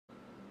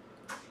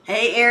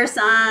Hey, air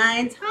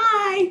signs.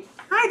 Hi.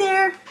 Hi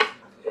there.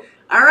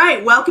 All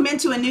right, welcome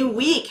into a new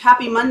week.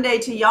 Happy Monday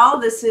to y'all.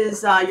 This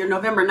is your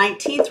November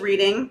 19th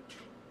reading.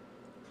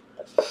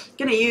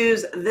 Gonna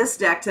use this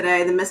deck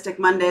today, the Mystic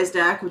Mondays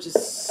deck, which is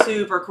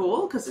super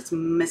cool because it's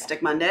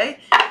Mystic Monday.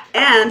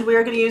 And we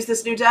are gonna use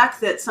this new deck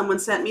that someone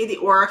sent me, the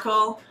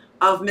Oracle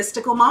of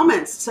Mystical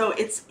Moments. So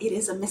it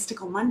is a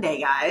Mystical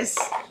Monday, guys.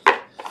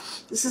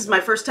 This is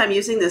my first time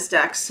using this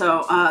deck,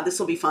 so this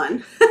will be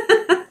fun.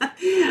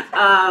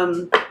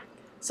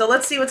 So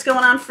let's see what's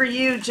going on for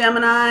you,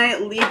 Gemini,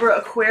 Libra,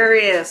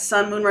 Aquarius,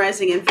 Sun, Moon,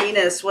 Rising, and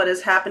Venus. What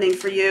is happening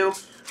for you?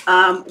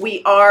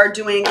 We are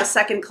doing the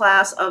second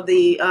class of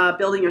the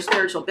Building Your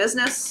Spiritual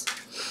Business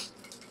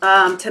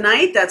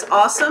tonight. That's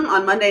awesome.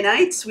 On Monday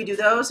nights, we do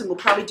those, and we'll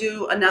probably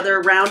do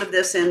another round of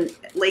this in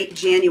late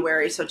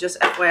January, so just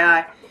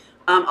FYI.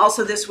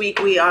 Also this week,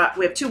 we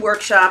have two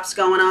workshops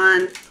going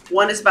on.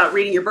 One is about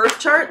reading your birth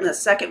chart, and the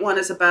second one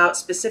is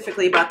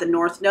specifically about the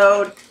North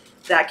Node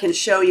that can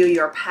show you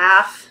your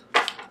path.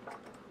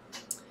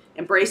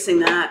 Embracing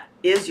that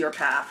is your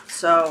path.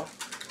 So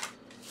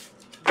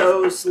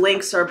those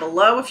links are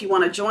below if you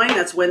want to join.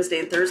 That's Wednesday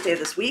and Thursday of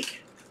this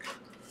week.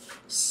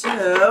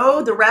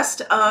 So the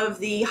rest of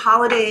the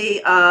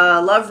holiday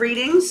love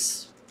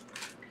readings,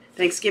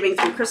 Thanksgiving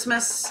through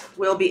Christmas,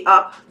 will be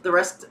up the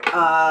rest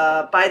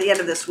by the end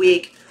of this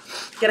week.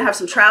 Gonna have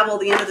some travel at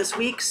the end of this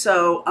week,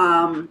 so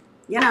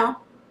you know,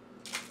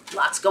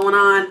 lots going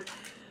on.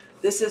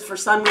 This is for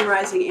Sun, Moon,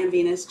 Rising, and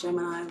Venus,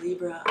 Gemini,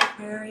 Libra,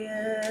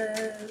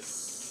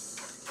 Aquarius.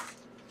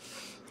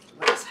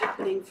 What is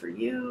happening for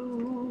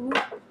you?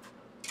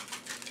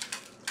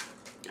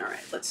 All right,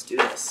 let's do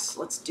this.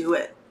 Let's do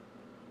it.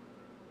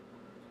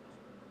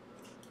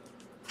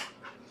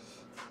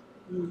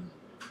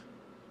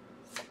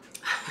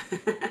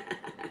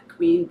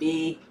 Queen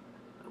Bee.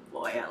 Oh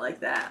boy, I like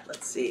that.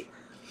 Let's see.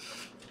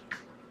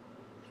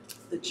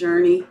 The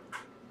Journey.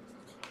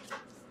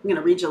 I'm going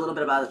to read you a little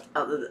bit about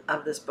out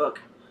of this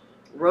book.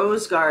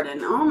 Rose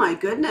Garden. Oh my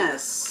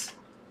goodness.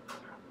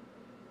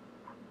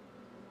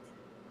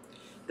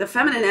 The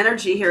feminine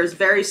energy here is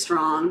very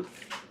strong.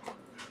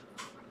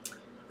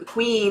 The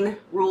Queen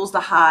rules the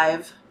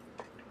hive.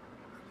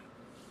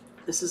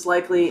 This is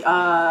likely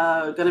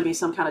going to be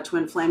some kind of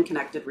twin flame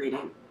connected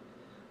reading.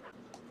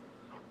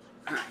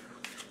 All right.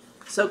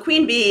 So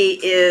Queen Bee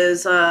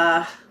is,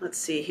 let's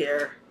see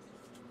here,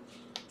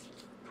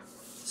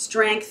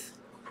 strength,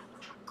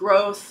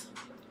 growth,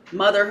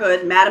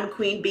 motherhood. Madam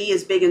Queen Bee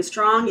is big and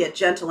strong, yet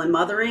gentle and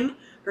mothering.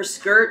 Her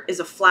skirt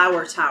is a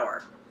flower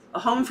tower, a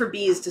home for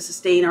bees to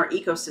sustain our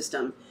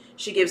ecosystem.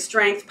 She gives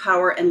strength,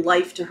 power, and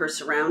life to her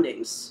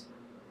surroundings.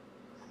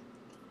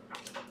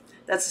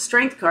 That's a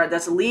strength card.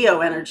 That's a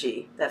Leo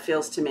energy, that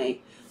feels to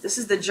me. This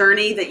is the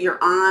journey that you're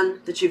on,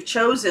 that you've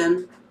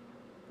chosen.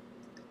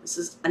 This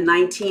is a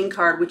 19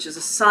 card, which is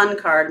a sun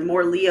card,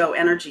 more Leo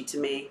energy to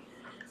me.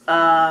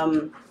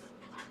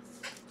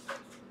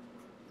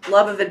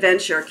 Love of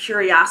adventure,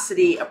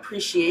 curiosity,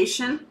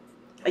 appreciation.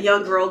 A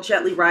young girl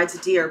gently rides a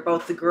deer.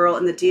 Both the girl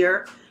and the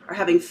deer are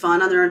having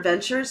fun on their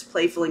adventures,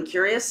 playful and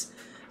curious.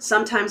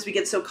 Sometimes we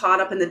get so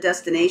caught up in the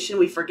destination,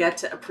 we forget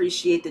to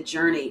appreciate the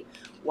journey.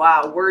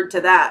 Wow, word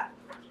to that,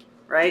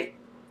 right?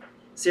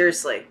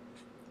 Seriously.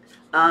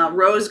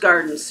 Rose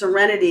Garden,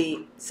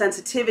 serenity,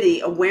 sensitivity,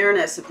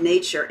 awareness of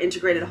nature,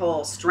 integrated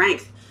whole,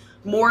 strength,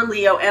 more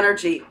Leo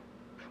energy.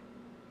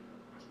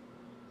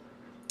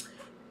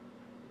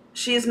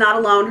 She is not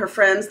alone. Her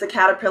friends, the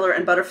caterpillar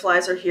and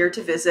butterflies, are here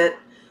to visit.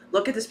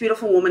 Look at this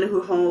beautiful woman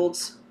who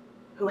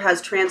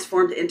has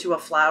transformed into a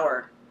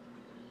flower.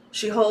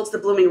 She holds the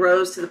blooming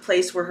rose to the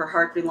place where her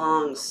heart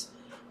belongs.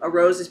 A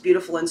rose is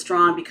beautiful and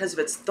strong because of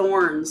its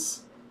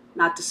thorns,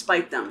 not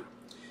despite them.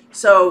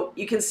 So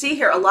you can see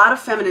here a lot of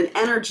feminine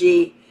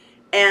energy,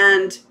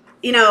 and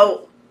you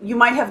know, you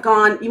might have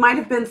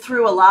been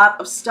through a lot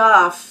of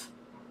stuff,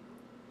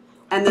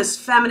 and this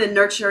feminine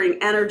nurturing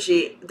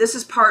energy, this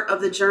is part of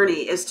the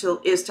journey, is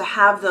to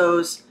have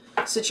those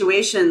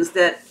situations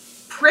that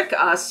prick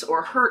us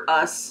or hurt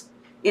us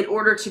in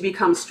order to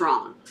become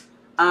strong.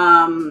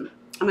 I'm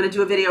going to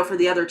do a video for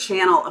the other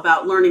channel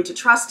about learning to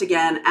trust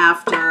again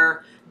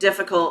after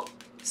difficult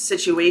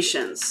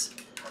situations.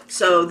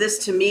 So this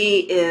to me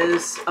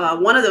is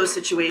one of those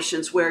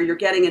situations where you're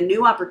getting a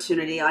new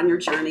opportunity on your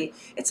journey.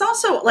 It's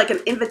also like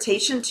an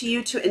invitation to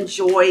you to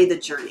enjoy the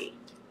journey.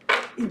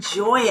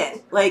 Enjoy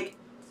it. Like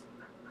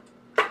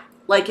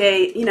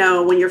you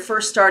know, when you're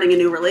first starting a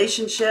new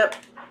relationship,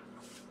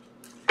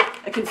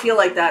 I can feel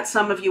like that.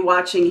 Some of you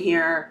watching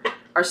here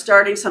are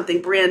starting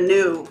something brand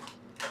new.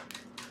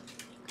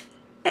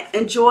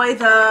 Enjoy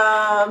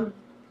the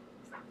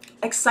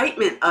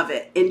excitement of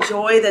it.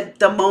 Enjoy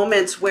the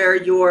moments where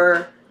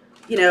you're,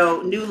 you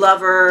know, new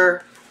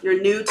lover, you're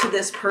new to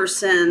this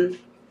person.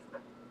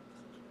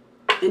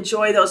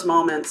 Enjoy those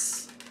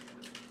moments.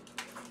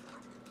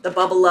 The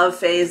bubble love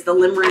phase, the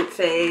limerent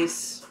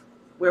phase,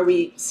 where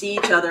we see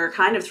each other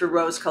kind of through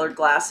rose-colored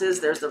glasses.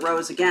 There's the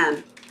rose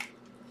again.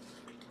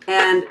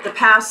 And the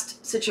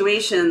past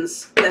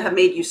situations that have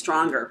made you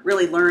stronger,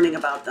 really learning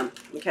about them,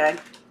 okay?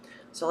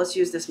 So let's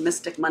use this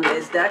Mystic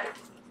Mondays deck.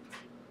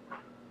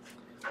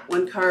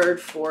 One card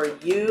for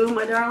you,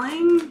 my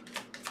darling.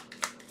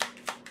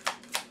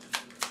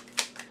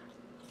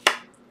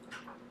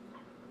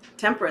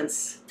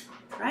 Temperance,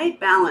 right?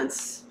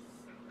 Balance.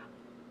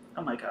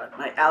 Oh my God,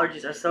 my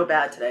allergies are so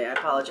bad today. I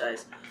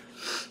apologize.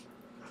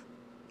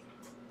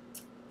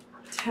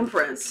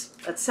 Temperance,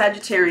 that's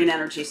Sagittarian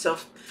energy. So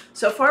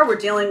far we're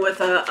dealing with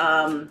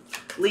a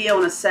Leo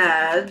and a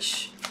Sag.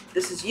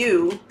 This is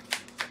you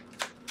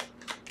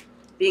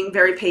being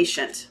very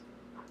patient.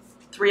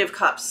 Three of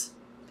Cups.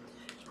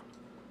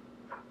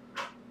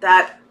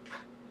 That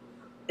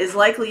is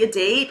likely a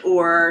date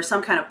or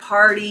some kind of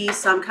party,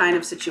 some kind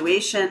of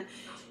situation.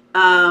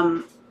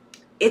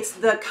 It's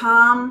the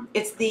calm,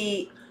 it's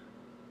the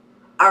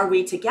are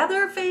we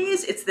together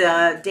phase, it's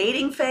the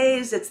dating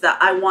phase, it's the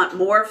I want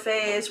more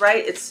phase,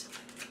 right? It's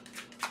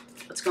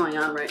what's going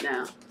on right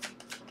now.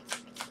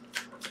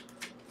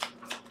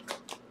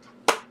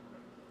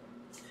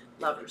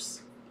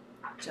 Lovers,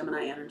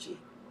 Gemini energy.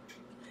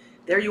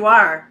 There you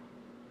are.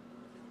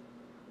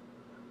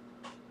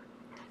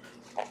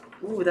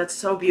 Ooh, that's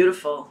so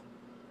beautiful.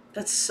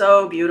 That's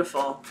so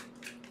beautiful.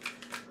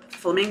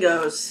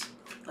 Flamingos.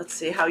 Let's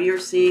see how you're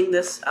seeing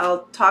this.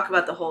 I'll talk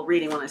about the whole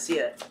reading when I see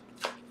it.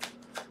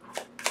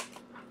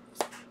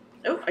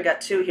 Oh, I got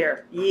two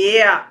here.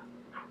 Yeah.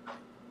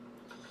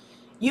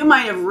 You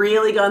might have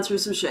really gone through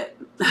some shit.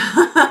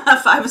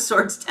 5 of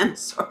Swords, 10 of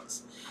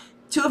Swords.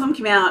 Two of them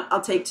came out.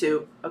 I'll take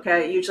two.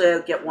 Okay. Usually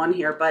I'll get one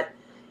here, but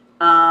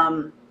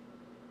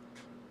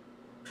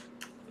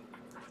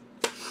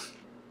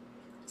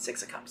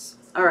Six of Cups.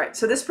 All right.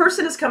 So this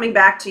person is coming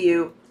back to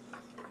you.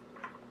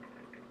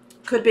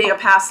 Could be a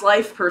past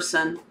life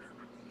person.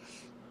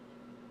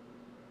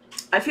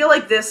 I feel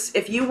like this,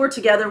 if you were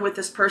together with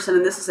this person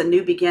and this is a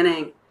new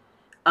beginning,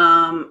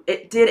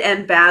 it did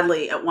end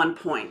badly at one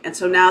point. And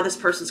so now this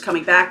person's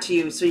coming back to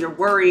you. So you're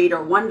worried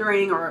or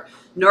wondering or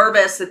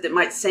nervous that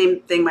the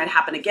same thing might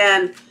happen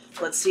again.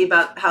 Let's see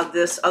about how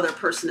this other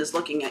person is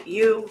looking at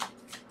you.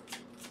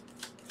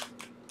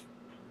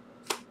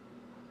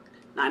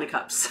 9 of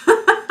Cups.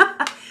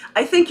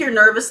 I think your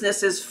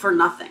nervousness is for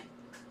nothing.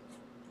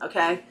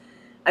 Okay.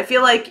 I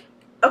feel like,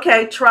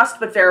 okay, trust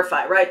but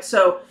verify, right?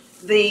 So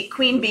the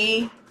Queen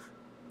Bee,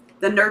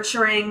 the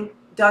nurturing,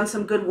 done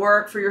some good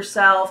work for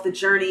yourself, the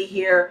journey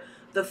here.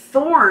 The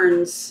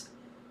Thorns,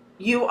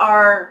 you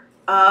are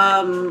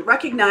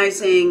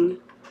recognizing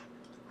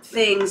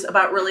things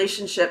about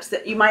relationships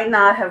that you might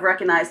not have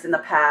recognized in the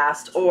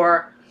past,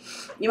 or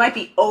you might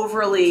be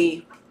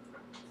overly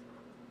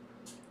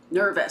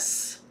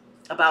nervous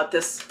about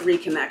this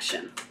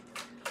reconnection.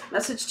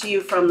 Message to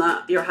you from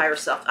your higher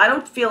self. I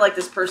don't feel like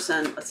this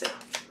person, let's see.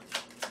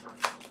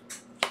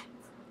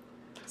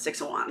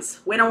 6 of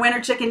Wands. Winner,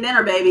 winner, chicken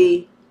dinner,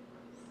 baby.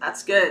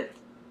 That's good.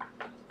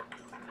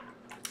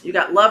 You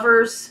got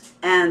Lovers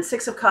and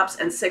 6 of Cups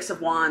and 6 of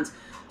Wands.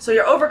 So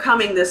you're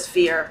overcoming this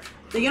fear.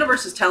 The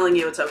universe is telling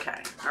you it's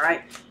okay. All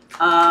right.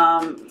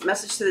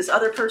 Message to this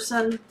other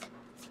person.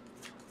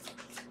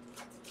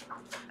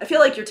 I feel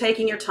like you're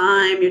taking your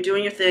time. You're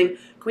doing your thing.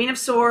 Queen of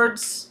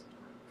Swords.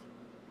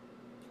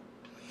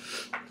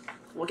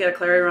 We'll get a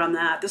clarity around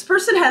that. This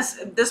person has,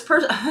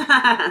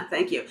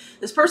 thank you.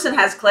 This person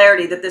has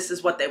clarity that this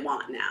is what they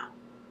want now.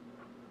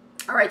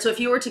 All right, so if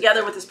you were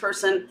together with this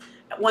person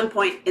at one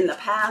point in the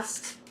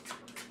past,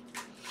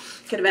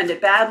 could have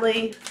ended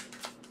badly.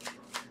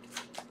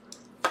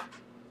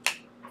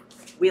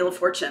 Wheel of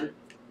Fortune.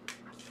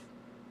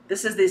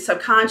 This is the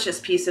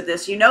subconscious piece of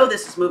this. You know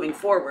this is moving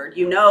forward.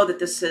 You know that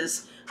this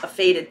is a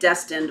fated,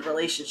 destined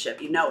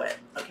relationship. You know it,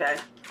 okay?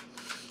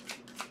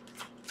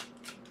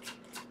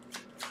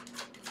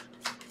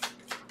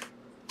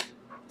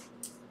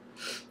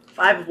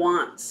 Five of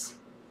Wands.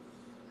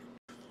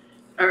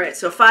 All right,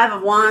 so 5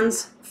 of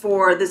Wands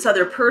for this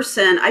other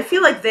person. I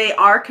feel like they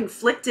are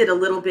conflicted a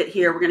little bit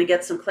here. We're going to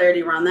get some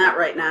clarity around that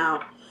right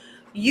now.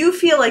 You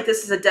feel like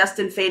this is a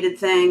destined, fated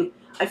thing.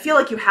 I feel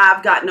like you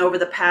have gotten over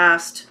the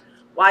past.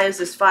 Why is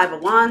this 5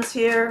 of Wands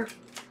here?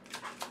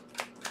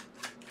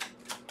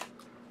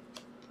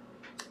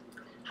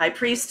 High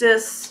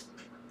Priestess,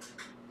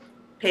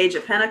 Page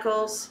of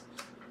Pentacles,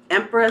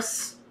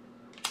 Empress,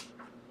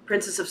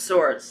 Princess of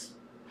Swords.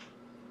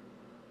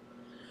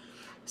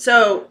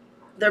 So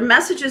there are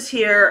messages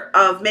here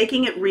of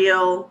making it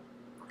real.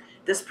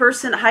 This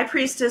person, High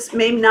Priestess,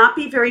 may not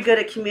be very good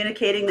at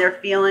communicating their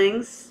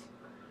feelings.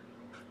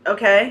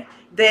 Okay?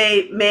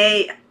 They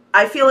may,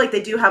 I feel like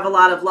they do have a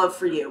lot of love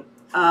for you.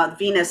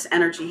 Venus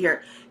energy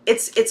here.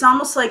 It's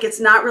almost like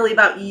it's not really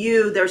about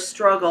you, their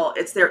struggle.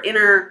 It's their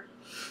inner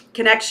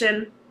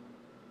connection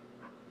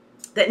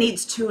that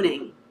needs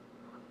tuning.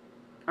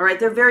 All right?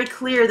 They're very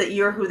clear that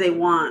you're who they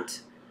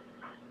want.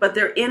 But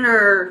their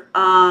inner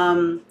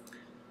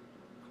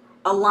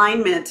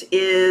alignment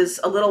is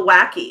a little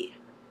wacky.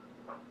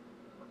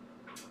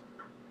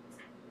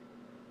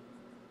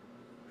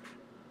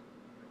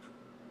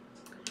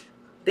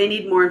 They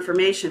need more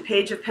information.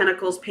 Page of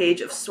Pentacles,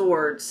 Page of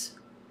Swords.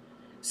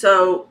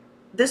 So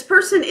this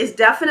person is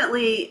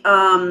definitely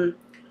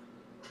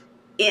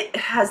it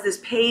has this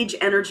page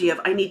energy of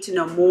I need to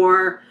know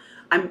more.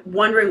 I'm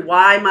wondering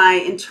why my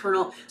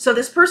internal... So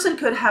this person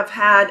could have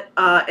had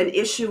an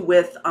issue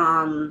with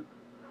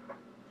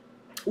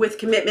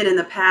commitment in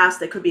the past.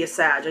 They could be a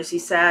Sag. I see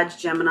Sag,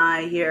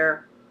 Gemini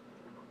here.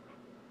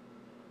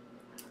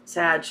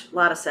 Sag, a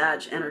lot of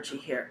Sag energy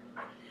here.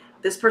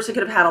 This person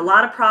could have had a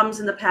lot of problems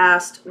in the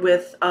past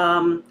with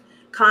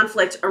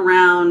conflict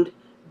around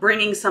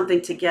bringing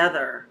something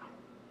together.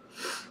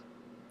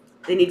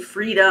 They need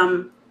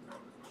freedom.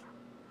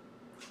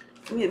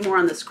 Let me get more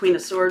on this Queen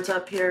of Swords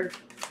up here.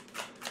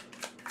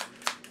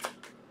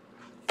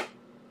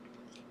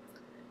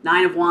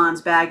 Nine of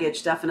Wands,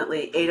 baggage,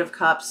 definitely. Eight of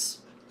Cups,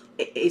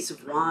 Ace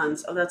of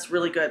Wands. Oh, that's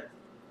really good.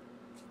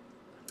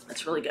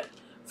 That's really good.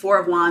 Four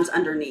of Wands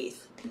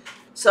underneath.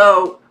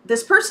 So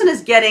this person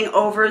is getting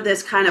over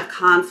this kind of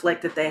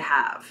conflict that they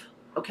have,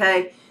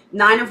 okay?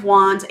 Nine of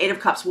Wands, Eight of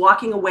Cups,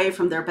 walking away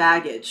from their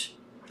baggage.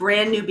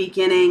 Brand new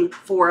beginning,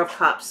 Four of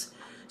Cups.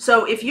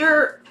 So if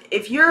you're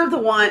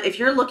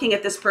looking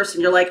at this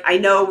person, you're like, I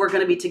know we're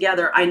going to be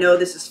together. I know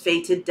this is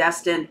fated,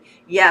 destined.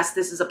 Yes,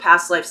 this is a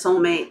past life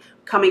soulmate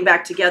coming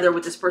back together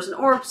with this person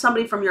or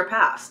somebody from your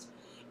past.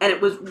 And it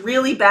was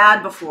really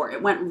bad before.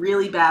 It went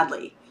really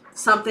badly.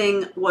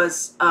 Something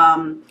was,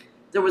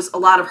 there was a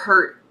lot of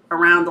hurt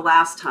around the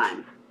last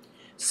time.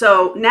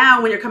 So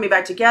now when you're coming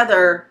back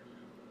together,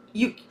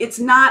 it's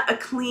not a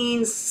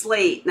clean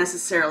slate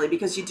necessarily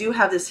because you do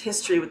have this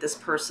history with this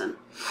person.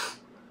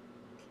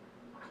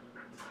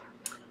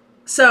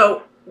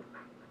 So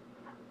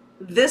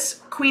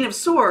this Queen of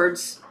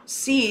Swords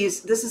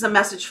sees this is a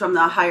message from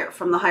the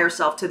higher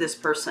self to this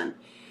person.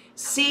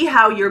 See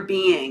how you're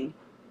being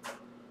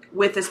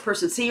with this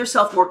person. See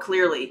yourself more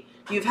clearly.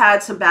 You've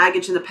had some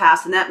baggage in the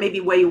past, and that may be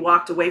why you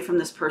walked away from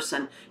this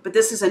person. But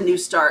this is a new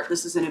start.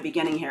 This is a new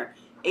beginning here.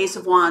 Ace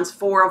of Wands,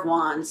 Four of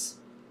Wands.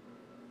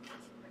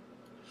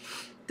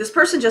 This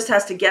person just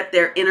has to get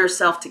their inner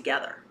self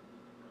together.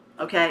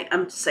 Okay?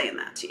 I'm saying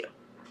that to you.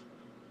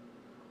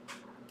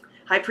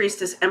 High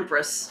Priestess,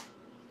 Empress.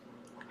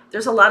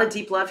 There's a lot of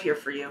deep love here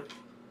for you.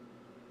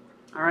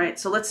 All right,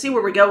 so let's see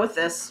where we go with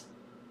this.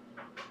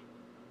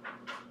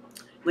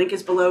 Link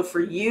is below for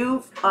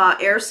you,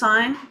 air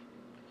sign.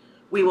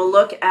 We will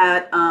look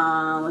at,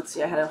 let's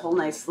see, I had a whole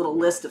nice little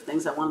list of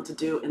things I wanted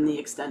to do in the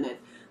extended.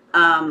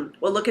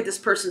 We'll look at this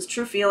person's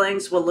true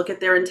feelings. We'll look at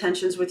their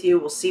intentions with you.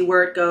 We'll see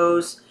where it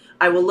goes.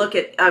 I will look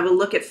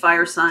at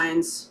fire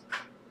signs.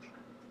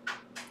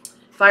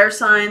 Fire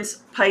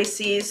signs,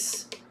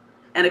 Pisces,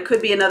 and it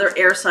could be another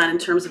air sign in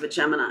terms of a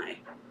Gemini.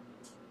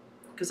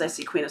 Because I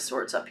see Queen of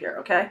Swords up here,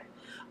 okay?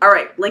 All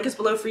right, link is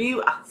below for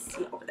you. I'll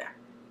see you over there.